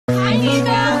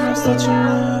promise that you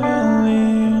never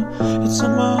leave. It's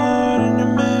on my heart and you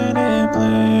made it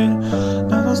bleed.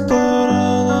 Now there's blood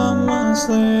all on my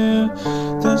sleeve.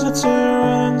 There's a tear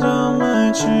running down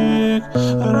my cheek. I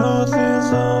know things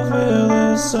don't feel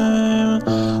the same.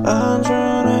 I'm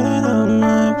drowning in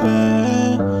my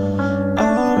pain.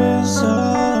 I'll be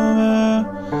sober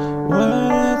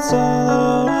when it's all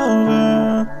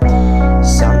over.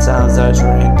 Sometimes I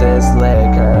drink this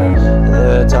liquor,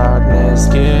 the darkness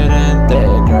getting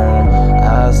thicker.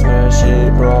 I swear she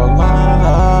broke my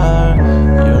heart.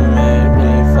 You made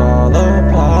me fall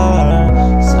apart.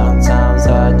 Sometimes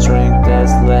I drink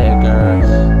this liquor,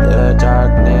 the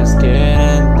darkness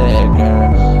getting thicker.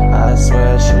 I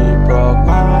swear she broke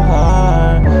my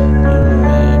heart. You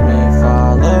made me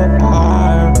fall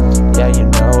apart. Yeah, you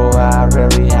know I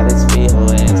really had these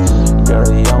feelings. You're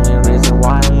the only reason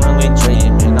why I'm really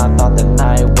dreaming. I thought the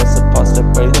night was supposed to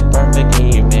be the perfect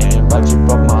evening, but you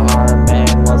broke my heart,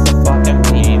 man. What's the fucking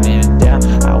meaning? Damn,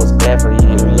 I was there for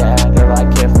you. Yeah, girl, I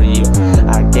care for you.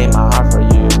 I gave my heart for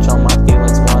you. Told my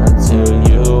feelings 1 or 2.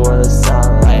 You were the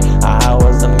sunlight, I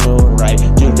was the moonlight.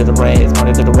 Due to the rays,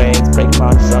 wanted to the rays, break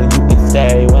my heart. You could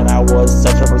stay when I was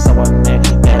searching for someone, man.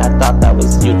 Man, I thought that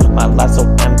was you. My life's so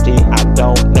empty, I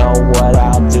don't know what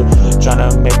I'll do. Trying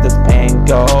to make this pain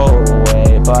go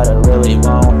away, but it really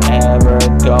won't ever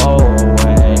go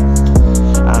away.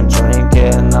 I'm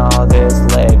drinking all this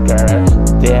liquor,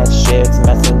 that shit's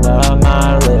messing up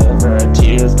my liver.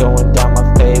 Tears going down my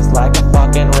face like a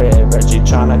fucking river. She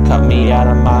trying to cut me out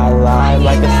of my life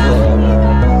like a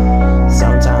sliver.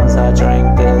 Sometimes I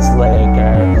drink this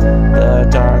liquor, the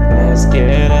darkness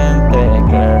getting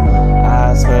thicker.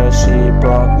 I swear she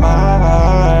broke my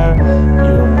heart.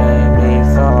 You made me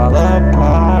fall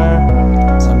apart.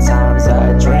 Sometimes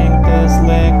I drink this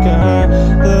liquor,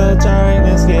 the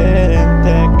darkness getting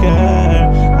thicker.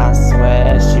 I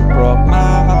swear she broke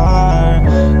my heart.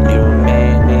 You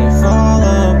made me fall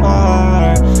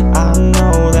apart. I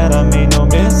know that I made no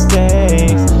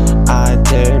mistakes. I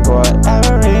did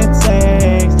whatever it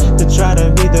takes to try to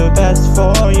be the best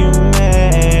for you,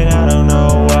 man. I don't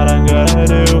know what I'm gonna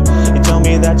do. You told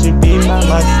me that you'd be by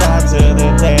my side till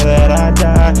the day that I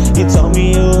die. You told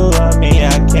me you love me,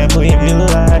 I can't believe you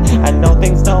lied. I know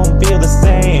things don't feel the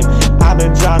same. I've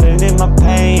been drowning in my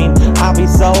pain. I'll be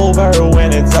sober